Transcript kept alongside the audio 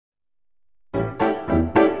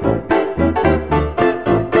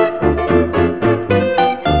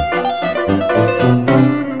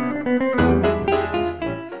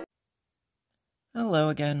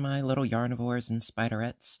again, my little yarnivores and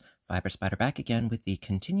spiderettes. Fiber Spider back again with the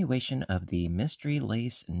continuation of the Mystery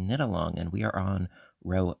Lace Knit-Along, and we are on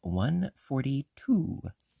row 142.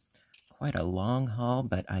 Quite a long haul,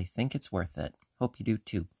 but I think it's worth it. Hope you do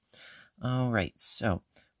too. All right, so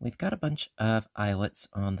we've got a bunch of eyelets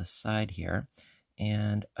on the side here,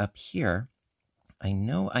 and up here, I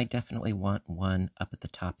know I definitely want one up at the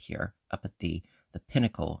top here, up at the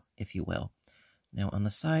pinnacle, if you will. Now on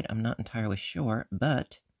the side, I'm not entirely sure,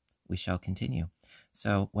 but we shall continue.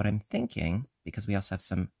 So what I'm thinking, because we also have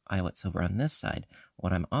some eyelets over on this side,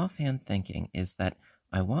 what I'm offhand thinking is that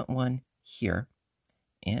I want one here,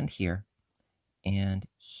 and here, and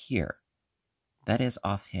here. That is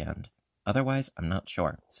offhand. Otherwise, I'm not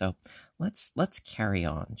sure. So let's carry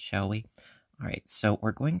on, shall we? All right, so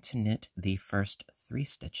we're going to knit the first 3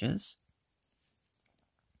 stitches.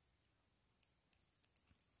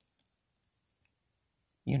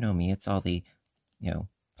 You know me, it's all the,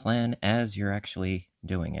 plan as you're actually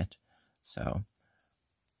doing it. So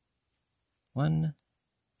 1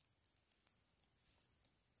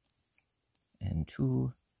 and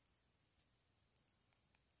 2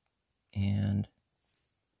 and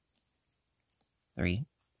 3.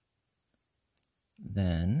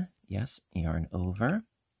 Then, yes, yarn over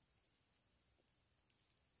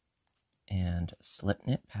and slip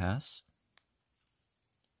knit pass.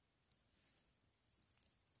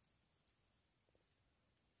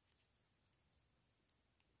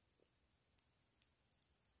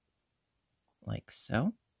 Like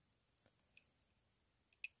so.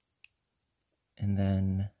 And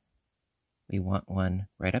then we want one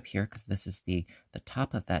right up here because this is the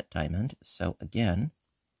top of that diamond. So again,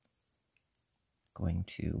 going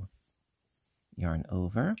to yarn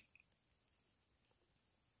over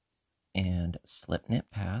and slip knit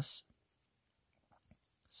pass,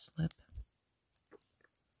 slip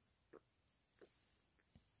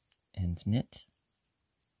and knit,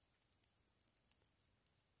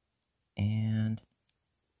 and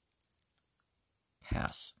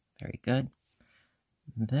pass. Very good.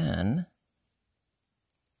 Then,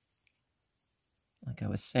 like I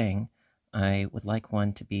was saying, I would like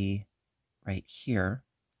one to be right here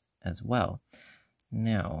as well.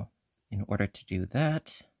 Now, in order to do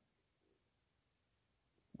that,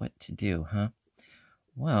 what to do, huh?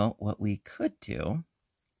 Well, what we could do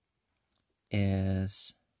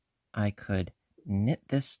is I could knit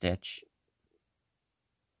this stitch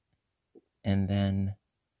and then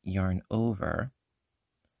yarn over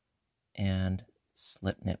and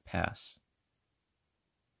slip knit pass.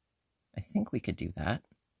 I think we could do that.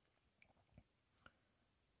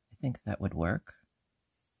 I think that would work.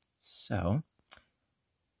 So,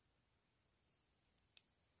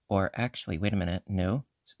 or actually, wait a minute, no,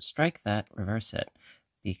 strike that, reverse it,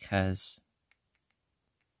 because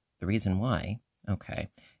the reason why, okay,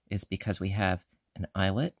 is because we have an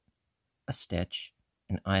eyelet, a stitch,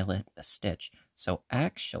 an eyelet, a stitch. So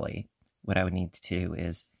actually, what I would need to do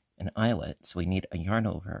is an eyelet, so we need a yarn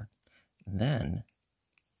over, then,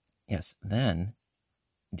 yes, then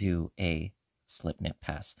do a slip knit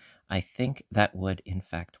pass. I think that would in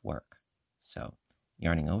fact work. So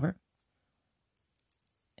yarning over,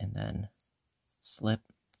 and then slip,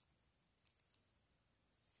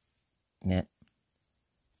 knit,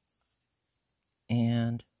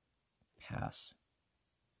 and pass.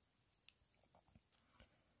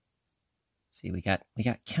 See, we got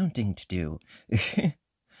counting to do.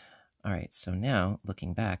 All right, so now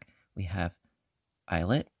looking back, we have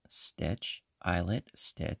eyelet, stitch, eyelet,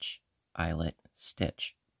 stitch, eyelet,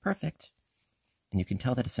 stitch. Perfect. And you can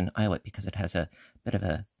tell that it's an eyelet because it has a bit of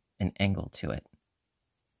an angle to it.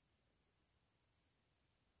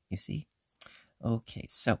 You see? Okay,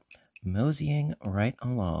 so moseying right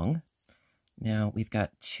along. Now we've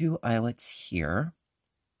got 2 eyelets here.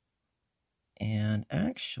 And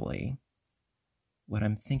actually, what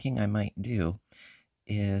I'm thinking I might do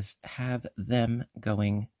is have them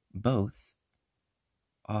going both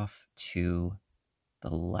off to the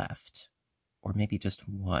left, or maybe just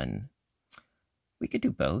one. We could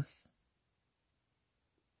do both.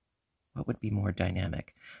 What would be more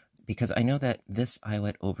dynamic? Because I know that this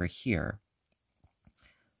eyelet over here,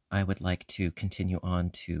 I would like to continue on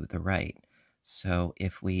to the right. So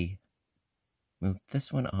if we move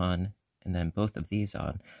this one on and then both of these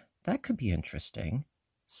on, that could be interesting.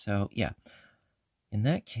 So yeah, in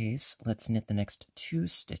that case, let's knit the next 2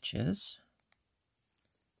 stitches.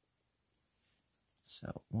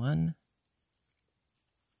 So 1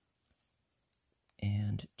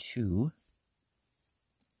 and 2.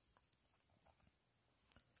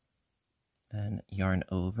 Then yarn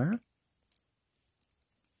over,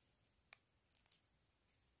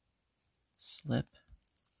 slip,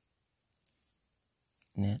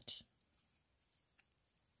 knit,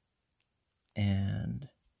 and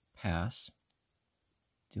pass.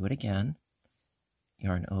 Do it again.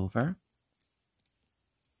 Yarn over,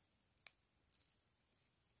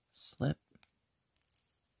 slip,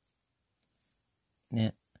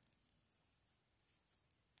 knit,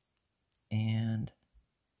 and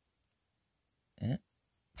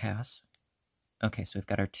pass. Okay, so we've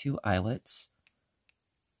got our 2 eyelets,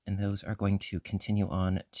 and those are going to continue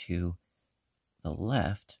on to the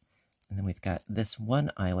left. And then we've got this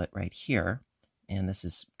 1 eyelet right here, and this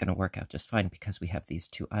is going to work out just fine because we have these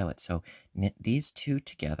 2 eyelets. So knit these 2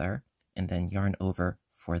 together, and then yarn over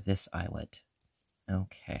for this eyelet.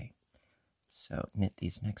 Okay, so knit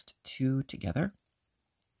these next 2 together.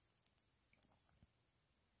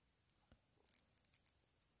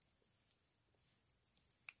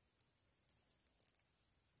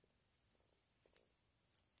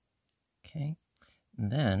 Okay, and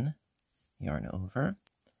then yarn over.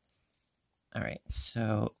 All right,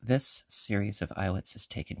 so this series of eyelets is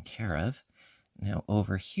taken care of. Now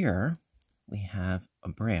over here, we have a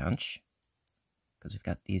branch because we've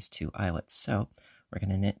got these 2 eyelets. So we're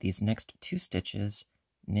going to knit these next 2 stitches,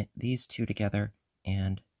 knit these 2 together,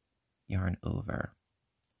 and yarn over.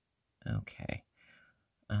 Okay.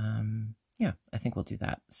 Yeah, I think we'll do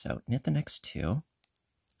that. So knit the next 2.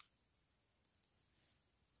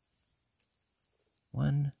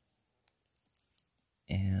 1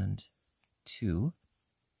 and 2.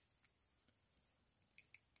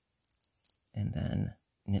 And then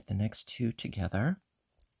knit the next 2 together.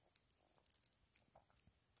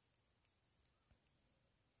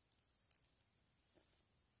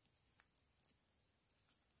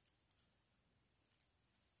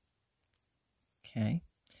 Okay,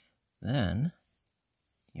 then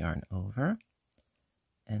yarn over,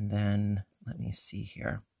 and then let me see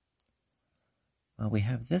here. Well, we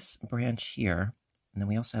have this branch here, and then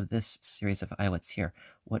we also have this series of eyelets here.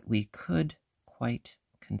 What we could quite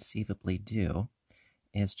conceivably do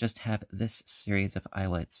is just have this series of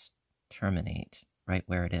eyelets terminate right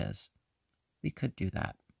where it is. We could do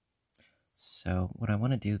that. So what I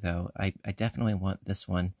want to do, though, I definitely want this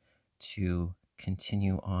one to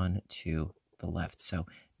continue on to the left. So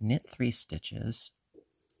knit 3 stitches.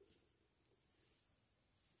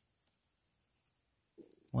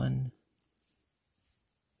 1,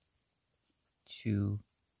 2,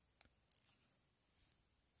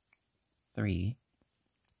 3.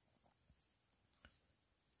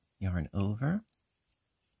 Yarn over,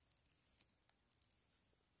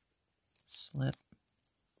 slip,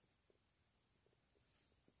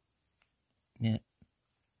 knit,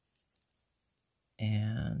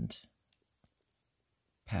 and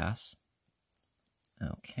pass.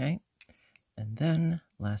 Okay, and then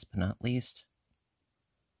last but not least,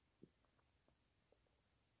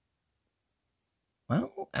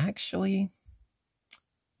 well, actually,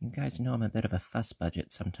 you guys know I'm a bit of a fuss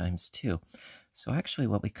budget sometimes too. So actually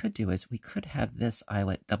what we could do is we could have this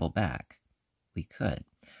eyelet double back. We could.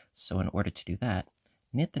 So in order to do that,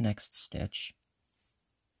 knit the next stitch.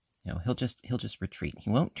 You know, he'll just retreat. He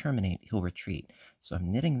won't terminate, he'll retreat. So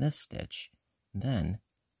I'm knitting this stitch, then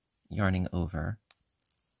yarning over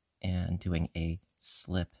and doing a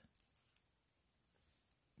slip,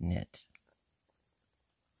 knit,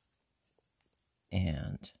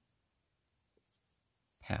 and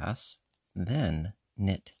pass, then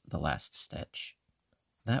knit the last stitch.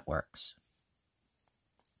 That works.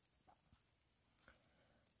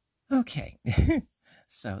 Okay,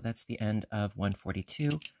 so that's the end of 142.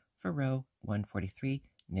 For row 143,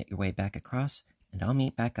 knit your way back across, and I'll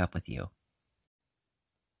meet back up with you.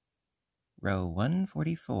 Row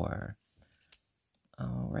 144.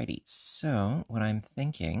 Alrighty, so what I'm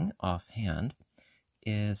thinking offhand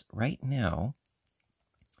is right now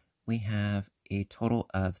we have a total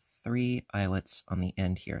of 3 eyelets on the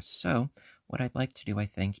end here. So what I'd like to do, I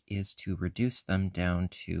think, is to reduce them down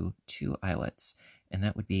to 2 eyelets, and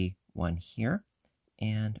that would be 1 here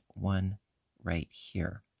and 1 right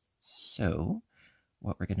here. So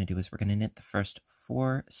what we're going to do is we're going to knit the first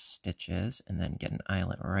 4 stitches and then get an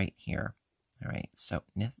eyelet right here. All right, so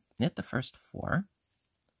knit the first 4.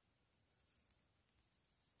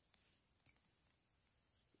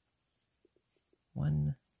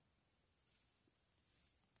 One,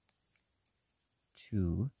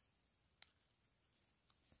 2,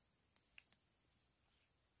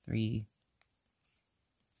 3,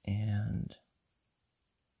 and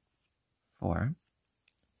 4.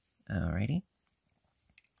 Alrighty.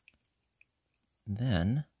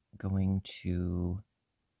 Then going to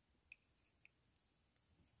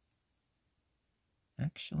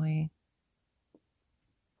actually,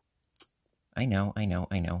 I know.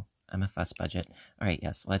 I'm a fuss budget. All right,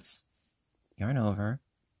 yes, let's yarn over,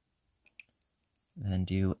 then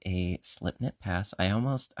do a slip knit pass. I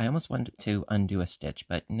almost wanted to undo a stitch,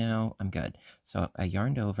 but no, I'm good. So I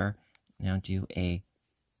yarned over, now do a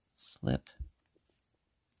slip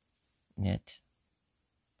knit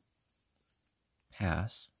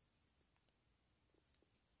pass.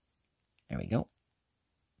 There we go.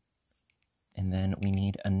 And then we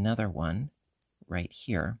need another one right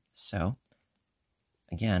here. So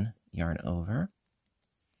again, yarn over,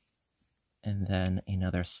 and then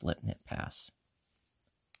another slip knit pass.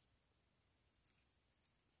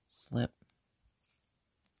 Slip,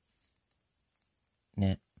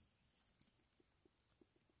 knit,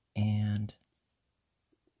 and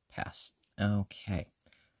pass. Okay,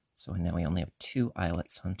 so now we only have 2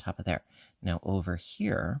 eyelets on top of there. Now over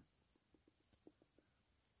here,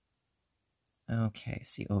 okay,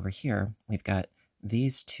 see over here, we've got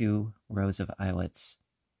these 2 rows of eyelets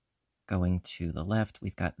going to the left.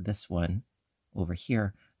 We've got this one over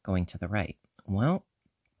here going to the right. Well,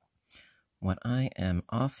 what I am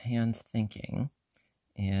offhand thinking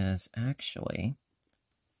is actually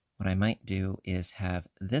what I might do is have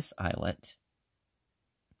this eyelet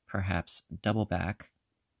perhaps double back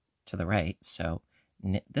to the right. So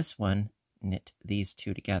knit this one, knit these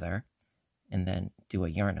 2 together, and then do a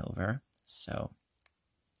yarn over. So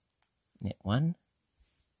knit 1,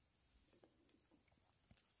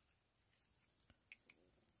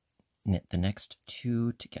 knit the next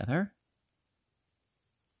 2 together,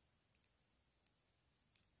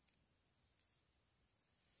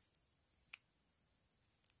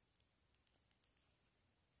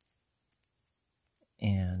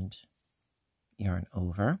 and yarn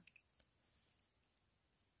over.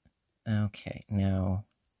 Okay, now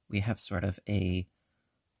we have sort of a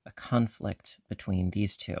conflict between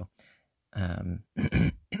these 2.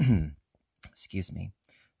 Excuse me.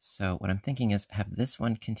 So what I'm thinking is have this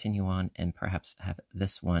one continue on and perhaps have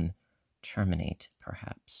this one terminate,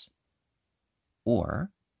 perhaps. Or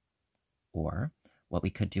what we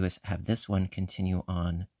could do is have this one continue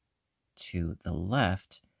on to the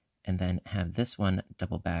left and then have this one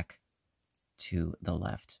double back to the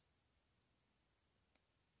left.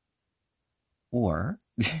 Or,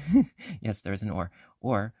 yes, there's an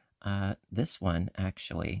or this one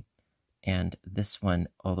actually, and this one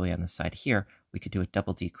all the way on the side here, we could do a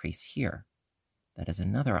double decrease here. That is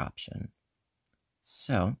another option.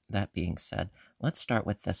 So, that being said, let's start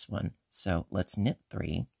with this one. So, let's knit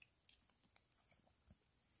 3.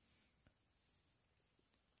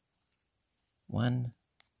 One,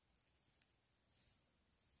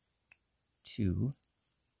 2,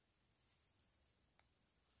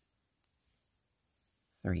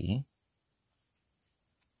 3,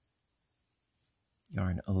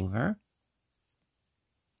 yarn over,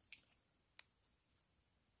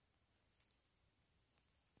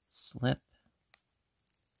 slip,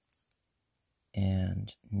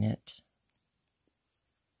 and knit,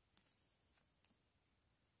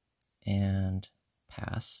 and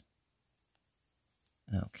pass.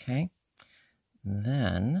 Okay,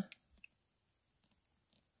 then,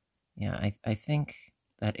 yeah, I think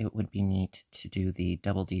that it would be neat to do the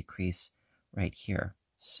double decrease right here.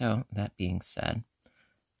 So, that being said,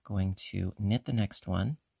 going to knit the next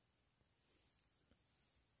one,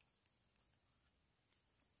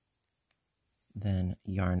 then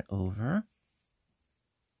yarn over,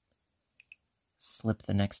 slip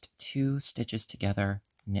the next 2 stitches together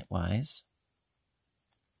knitwise,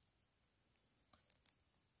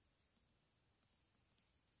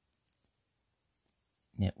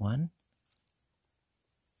 knit 1,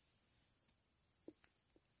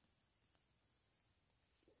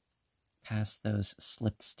 pass those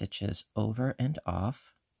slipped stitches over and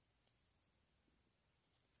off,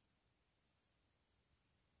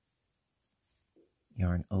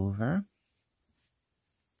 yarn over.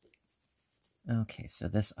 Okay, so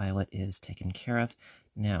this eyelet is taken care of.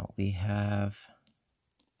 Now we have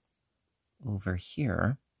over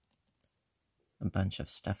here a bunch of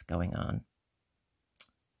stuff going on.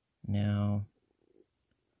 Now,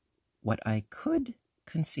 what I could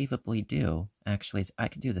conceivably do, actually, is I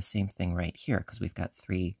could do the same thing right here, because we've got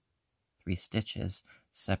three stitches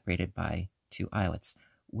separated by 2 eyelets.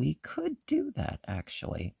 We could do that,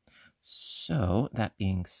 actually. So, that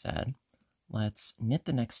being said, let's knit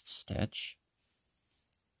the next stitch.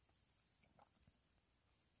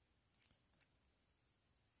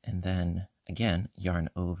 And then, again, yarn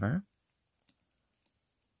over.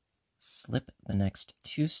 Slip the next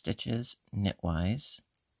 2 stitches knitwise.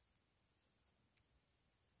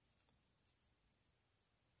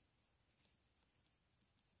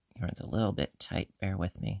 Yarn's a little bit tight, bear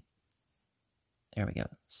with me. There we go.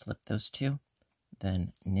 Slip those two,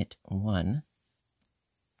 then knit one,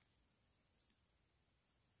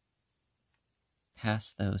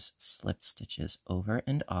 pass those slipped stitches over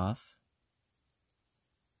and off,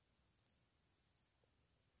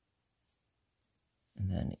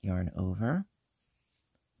 and then yarn over.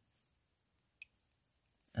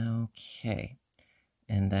 Okay,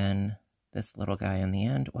 and then this little guy on the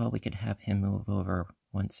end, well, we could have him move over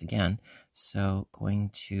once again. So going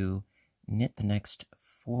to knit the next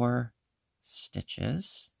 4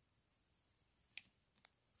 stitches.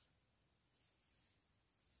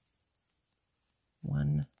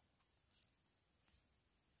 1,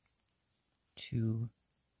 2,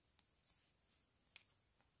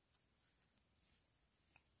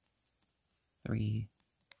 3,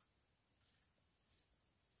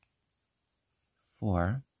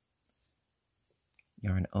 4,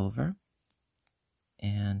 yarn over,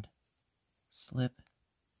 and slip,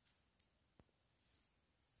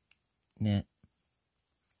 knit,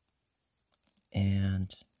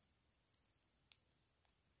 and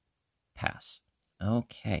pass.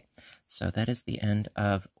 Okay, so that is the end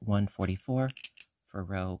of 144. For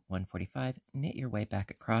row 145, knit your way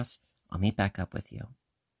back across. I'll meet back up with you.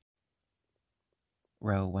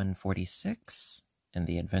 Row 146, and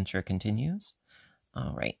the adventure continues.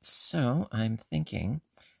 All right, so I'm thinking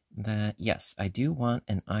that, yes, I do want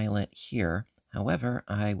an eyelet here. However,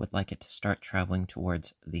 I would like it to start traveling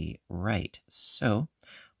towards the right. So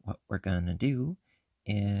what we're going to do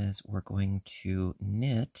is we're going to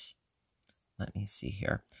knit, let me see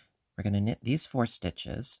here. We're going to knit these 4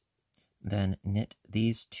 stitches, then knit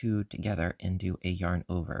these 2 together and do a yarn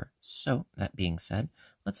over. So that being said,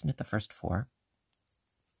 let's knit the first 4.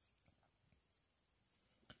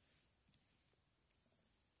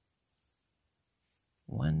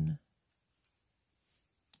 1,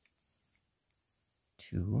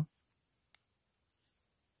 2,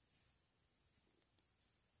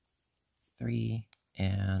 3,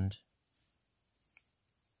 and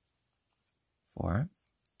 4.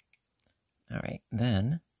 All right,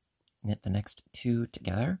 then knit the next 2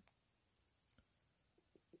 together.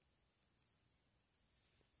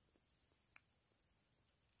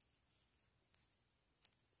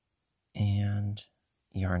 And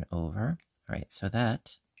yarn over. All right, so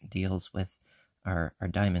that deals with our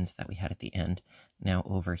diamonds that we had at the end. Now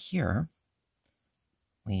over here,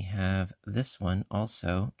 we have this one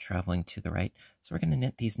also traveling to the right. So we're going to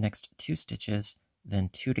knit these next 2 stitches, then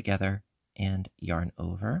 2 together, and yarn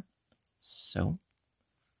over. So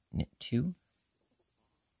knit 2,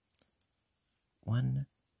 1,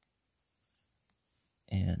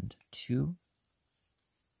 and 2.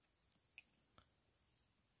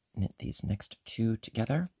 Knit these next 2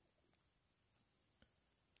 together.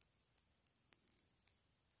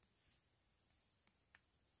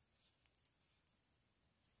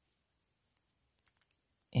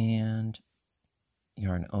 And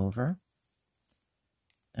yarn over.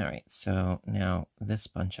 All right, so now this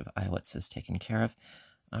bunch of eyelets is taken care of.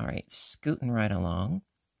 All right, scooting right along.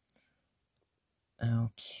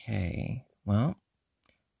 Okay, well,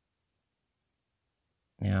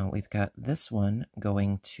 now we've got this one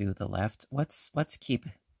going to the left. Let's keep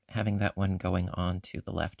having that one going on to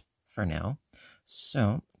the left for now.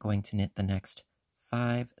 So going to knit the next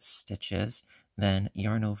 5 stitches, then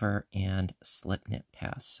yarn over and slip knit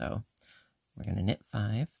pass. So we're going to knit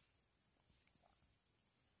 5.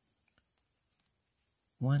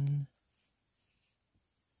 1,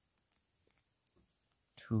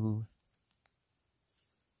 2,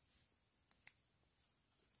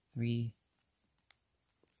 3,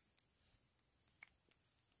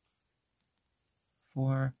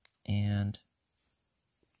 4, and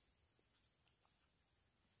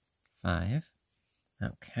 5.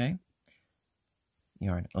 Okay.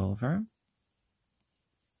 Yarn over.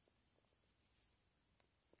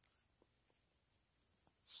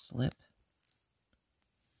 Slip.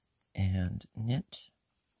 And knit.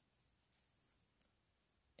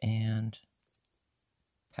 And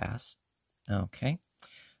pass. Okay.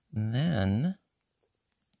 Then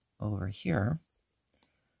over here,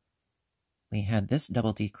 we had this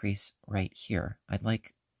double decrease right here. I'd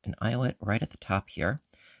like an eyelet right at the top here.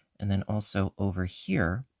 And then also over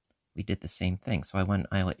here, we did the same thing. So I want an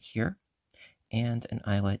eyelet here and an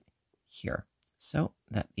eyelet here. So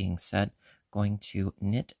that being said, going to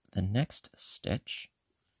knit the next stitch,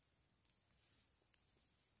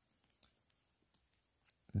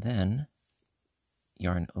 then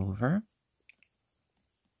yarn over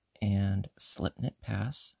and slip knit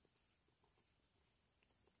pass,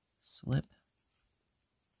 slip,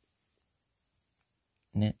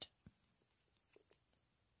 knit,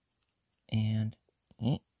 and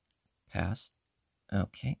pass.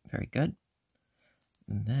 Okay, very good.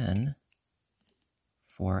 And then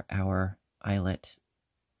for our eyelet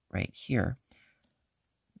right here,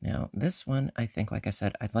 now this one, I think, like I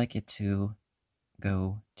said, I'd like it to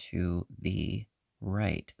go to the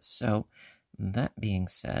right. So that being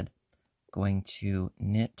said, going to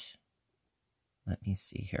knit, let me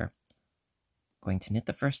see here, going to knit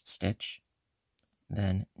the first stitch,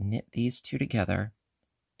 then knit these two together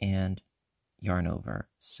and yarn over.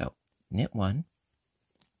 So knit one,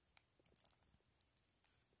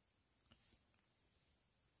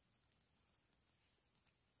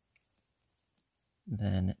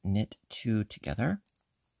 then knit two together,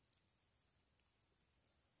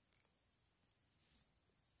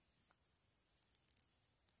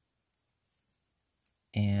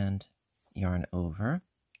 and yarn over.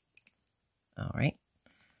 All right.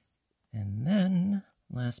 And then,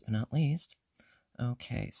 last but not least,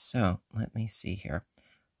 okay, so let me see here.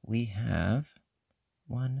 We have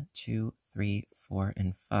 1, 2, 3, 4,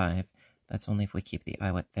 and 5. That's only if we keep the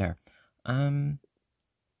eyelet there.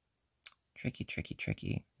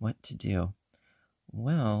 Tricky. What to do?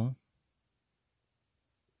 Well,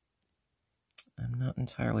 I'm not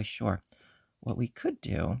entirely sure. What we could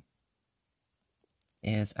do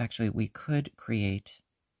is actually we could create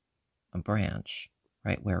a branch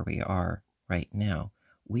right where we are right now.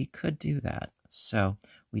 We could do that. So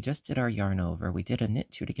we just did our yarn over. We did a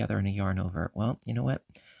knit two together and a yarn over. Well, you know what?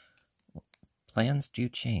 Plans do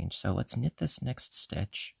change. So let's knit this next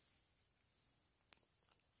stitch.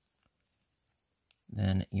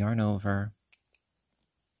 Then yarn over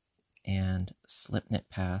and slip knit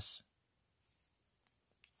pass.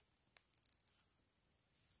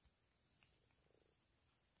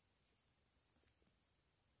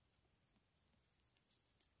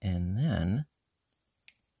 And then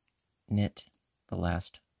knit the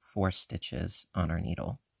last 4 stitches on our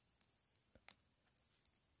needle.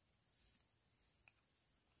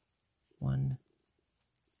 1,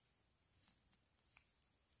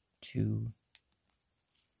 2,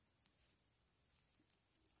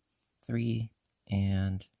 3,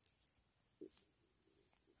 and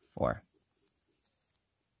 4.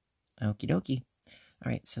 Okie dokie.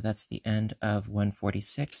 All right, so that's the end of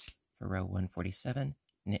 146 for row 147.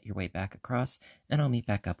 Knit your way back across, and I'll meet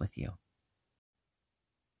back up with you.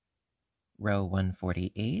 Row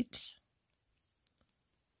 148.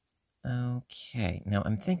 Okay, now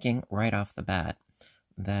I'm thinking right off the bat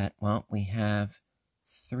that, well, we have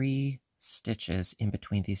 3 stitches in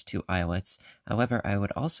between these 2 eyelets. However, I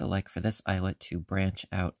would also like for this eyelet to branch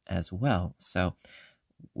out as well. So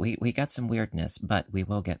we got some weirdness, but we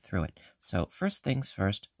will get through it. So first things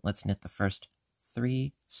first, let's knit the first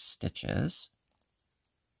 3 stitches.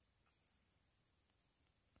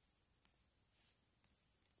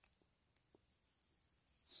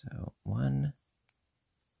 So 1,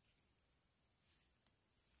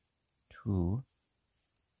 2,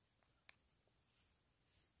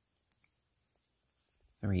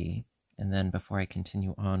 3, and then before I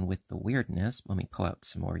continue on with the weirdness, let me pull out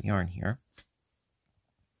some more yarn here.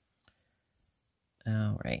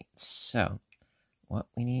 All right, so what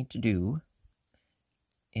we need to do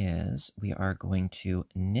is we are going to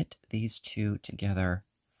knit these 2 together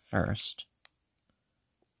first.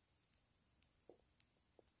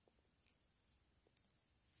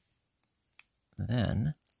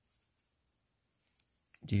 Then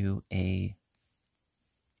do a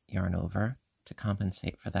yarn over to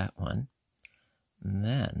compensate for that one. And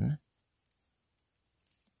then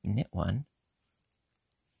knit one.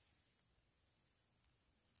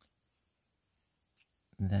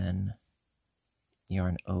 Then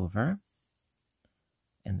yarn over.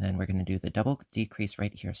 And then we're going to do the double decrease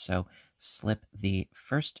right here. So slip the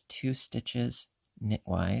first 2 stitches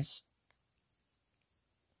knitwise.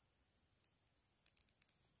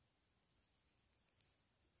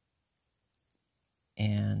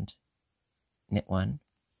 And knit one.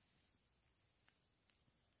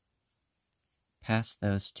 Pass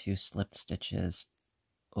those 2 slipped stitches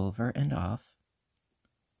over and off.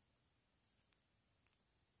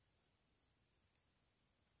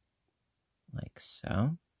 Like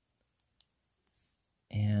so.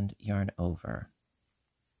 And yarn over.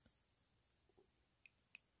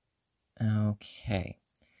 Okay.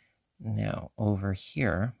 Now over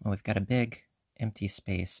here, well, we've got a big empty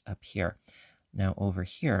space up here. Now over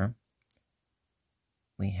here,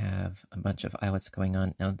 we have a bunch of eyelets going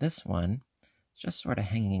on. Now this one is just sort of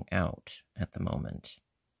hanging out at the moment.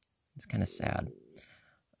 It's kind of sad.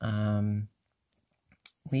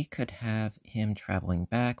 We could have him traveling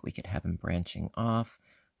back. We could have him branching off.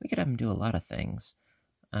 We could have him do a lot of things.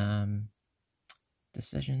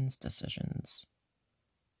 Decisions.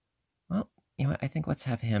 Well, You know what, I think let's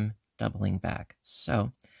have him doubling back. So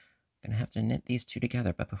I'm going to have to knit these two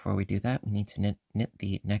together, but before we do that, we need to knit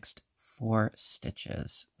the next 4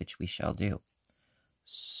 stitches, which we shall do.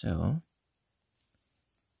 So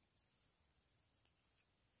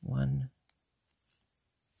 1,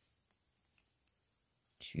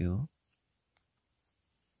 2,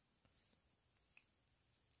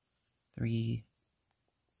 3,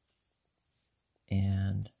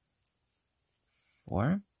 and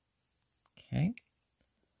 4. Okay.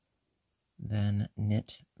 Then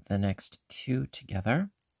knit the next 2 together.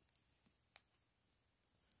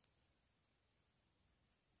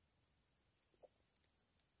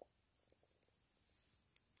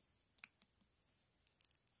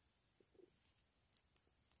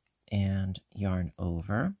 And yarn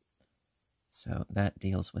over. So that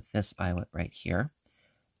deals with this eyelet right here.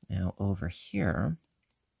 Now over here,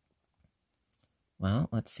 well,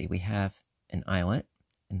 let's see, we have an eyelet,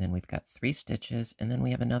 and then we've got 3 stitches, and then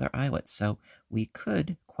we have another eyelet. So we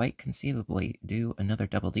could quite conceivably do another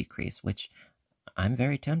double decrease, which I'm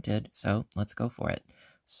very tempted, so let's go for it.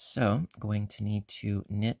 So I'm going to need to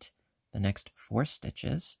knit the next 4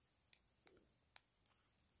 stitches.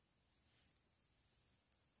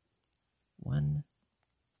 1,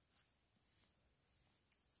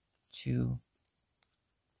 2,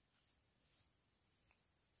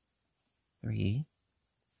 3,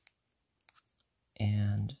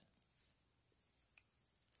 and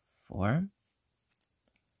 4.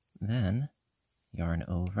 Then yarn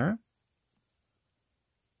over,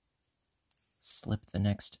 slip the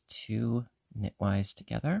next 2 knitwise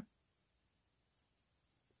together,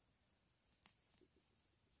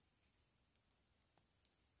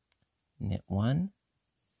 knit 1,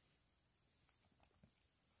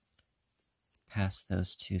 pass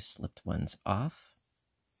those 2 slipped ones off.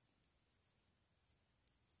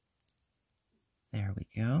 There we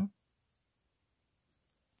go.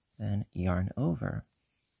 Then yarn over.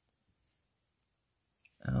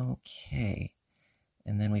 Okay,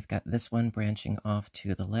 and then we've got this one branching off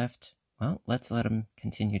to the left. Well, let's let them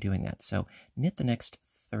continue doing that. So knit the next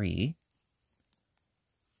 3.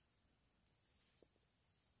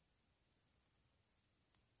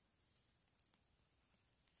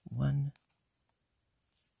 1,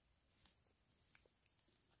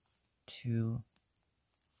 2,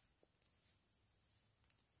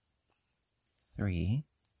 3.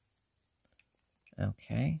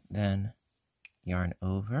 Okay, then yarn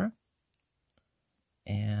over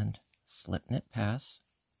and slip knit pass.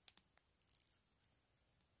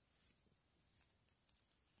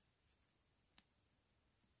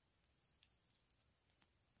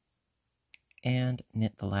 And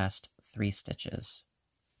knit the last 3 stitches.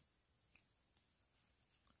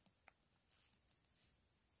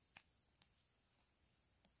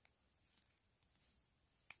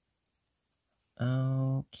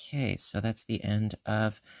 Okay, so that's the end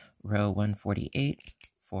of row 148.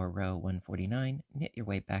 For row 149, knit your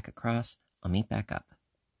way back across. I'll meet back up.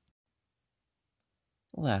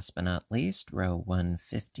 Last but not least, row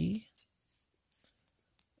 150.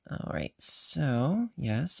 All right, so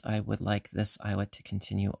yes, I would like this eyelet to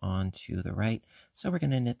continue on to the right. So we're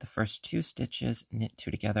going to knit the first 2 stitches, knit 2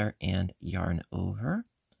 together, and yarn over,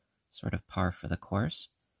 sort of par for the course.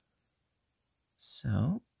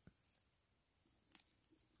 So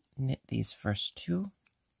knit these first 2.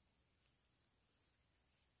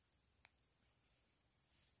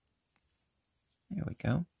 There we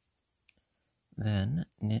go. Then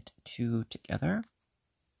knit 2 together.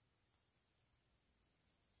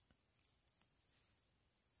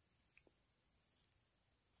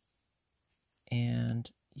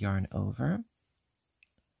 And yarn over.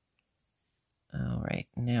 All right,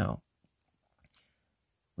 now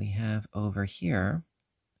we have over here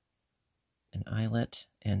an eyelet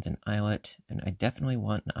and an eyelet, and I definitely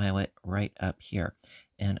want an eyelet right up here.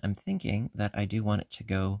 And I'm thinking that I do want it to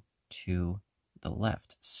go to the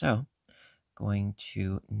left. So going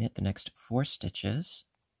to knit the next 4 stitches.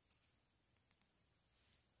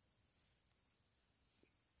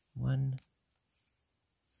 1,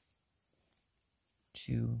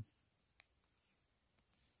 2,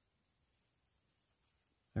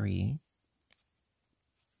 3,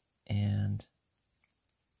 and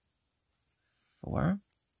 4.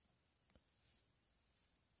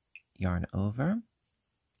 Yarn over,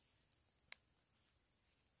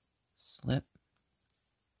 slip,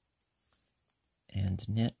 and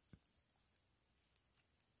knit,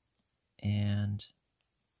 and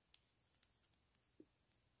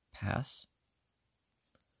pass.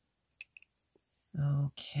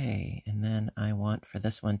 Okay, and then I want for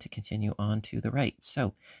this one to continue on to the right.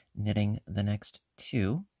 So knitting the next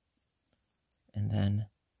 2, and then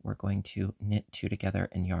we're going to knit 2 together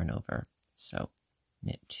and yarn over. So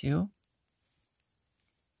knit 2.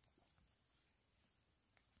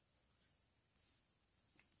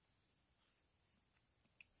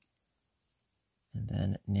 And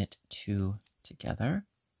then knit 2 together.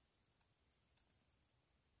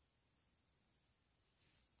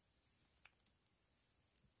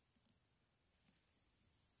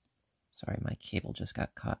 Sorry, my cable just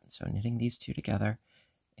got caught. So knitting these 2 together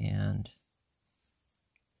and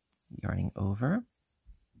yarning over.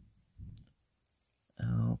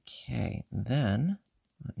 Okay, then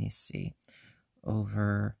let me see.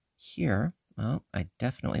 Over here, well, I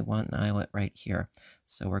definitely want an eyelet right here.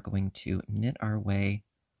 So we're going to knit our way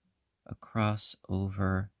across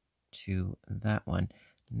over to that one.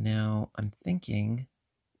 Now I'm thinking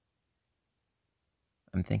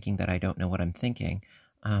that I don't know what I'm thinking.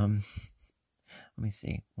 Let me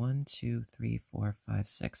see. 1, 2, 3, 4, 5,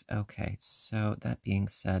 6. Okay, so that being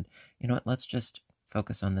said, you know what? Let's just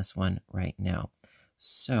focus on this one right now.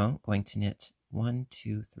 So going to knit 1,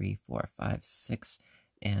 2, 3, 4, 5, 6,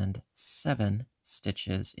 and 7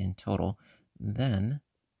 stitches in total. Then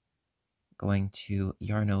going to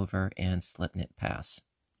yarn over and slip knit pass.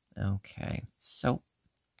 Okay, so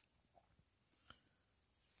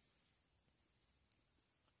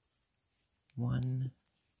one,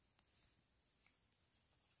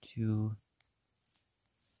 2,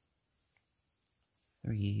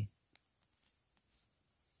 3,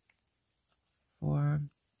 4,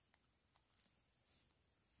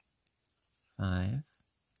 5,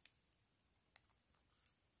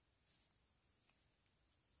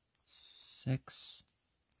 6.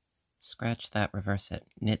 Scratch that, reverse it.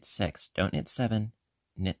 Knit 6. Don't knit 7.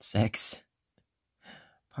 Knit 6.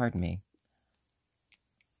 Pardon me.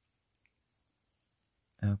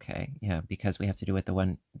 Okay, yeah, because we have to do it the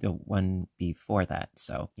one before that.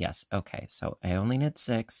 So yes, okay. So I only knit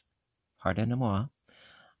 6. Pardonnez-moi.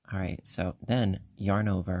 All right, so then yarn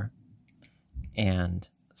over and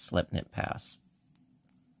slip knit pass.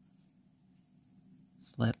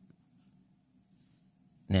 Slip,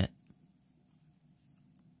 knit,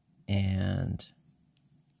 and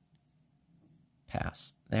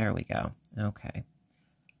pass. There we go. Okay.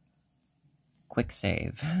 Quick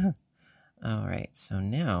save. All right, so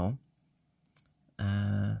now,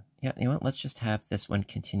 yeah, you know what? Let's just have this one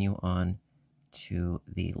continue on to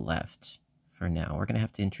the left for now. We're going to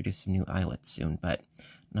have to introduce some new eyelets soon, but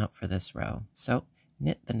not for this row. So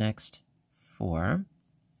knit the next 4.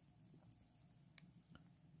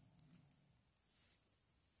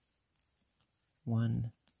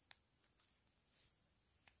 One,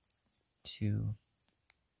 2,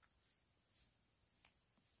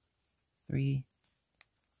 3,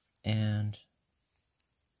 and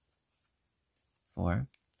 4.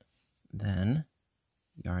 Then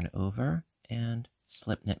yarn over and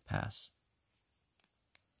slip knit pass.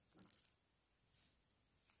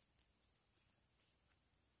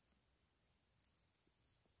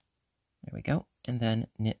 There we go. And then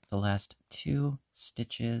knit the last 2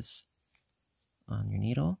 stitches on your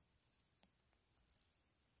needle.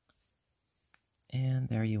 And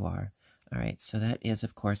there you are. All right, so that is,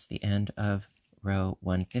 of course, the end of row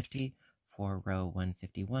 150. For row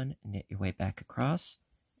 151, knit your way back across,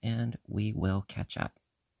 and we will catch up.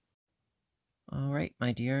 All right,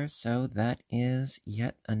 my dear, so that is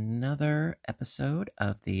yet another episode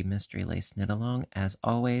of the Mystery Lace Knit Along. As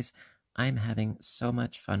always, I'm having so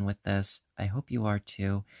much fun with this. I hope you are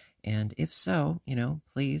too. And if so, you know,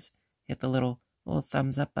 please hit the little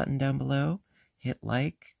thumbs up button down below. Hit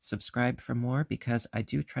like, subscribe for more, because I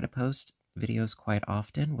do try to post videos quite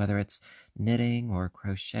often, whether it's knitting or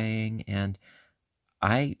crocheting. And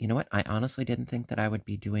you know what? I honestly didn't think that I would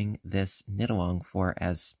be doing this knit along for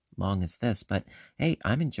as long as this, but hey,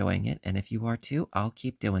 I'm enjoying it. And if you are too, I'll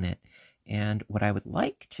keep doing it. And what I would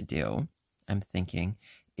like to do, I'm thinking,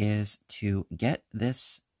 is to get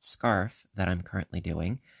this scarf that I'm currently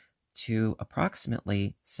doing to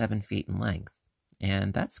approximately 7 feet in length.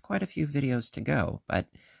 And that's quite a few videos to go, but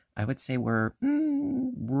I would say we're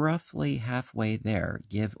roughly halfway there,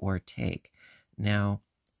 give or take. Now,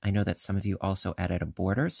 I know that some of you also added a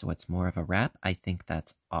border, so it's more of a wrap. I think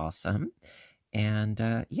that's awesome. And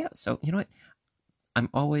yeah, so you know what? I'm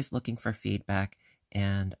always looking for feedback,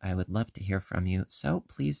 and I would love to hear from you. So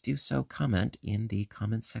please do so comment in the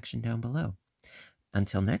comments section down below.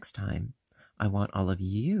 Until next time, I want all of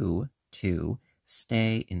you to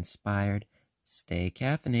stay inspired, stay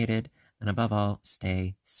caffeinated, and above all,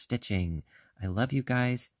 stay stitching. I love you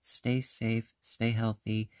guys. Stay safe, stay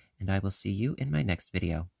healthy, and I will see you in my next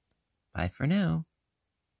video. Bye for now.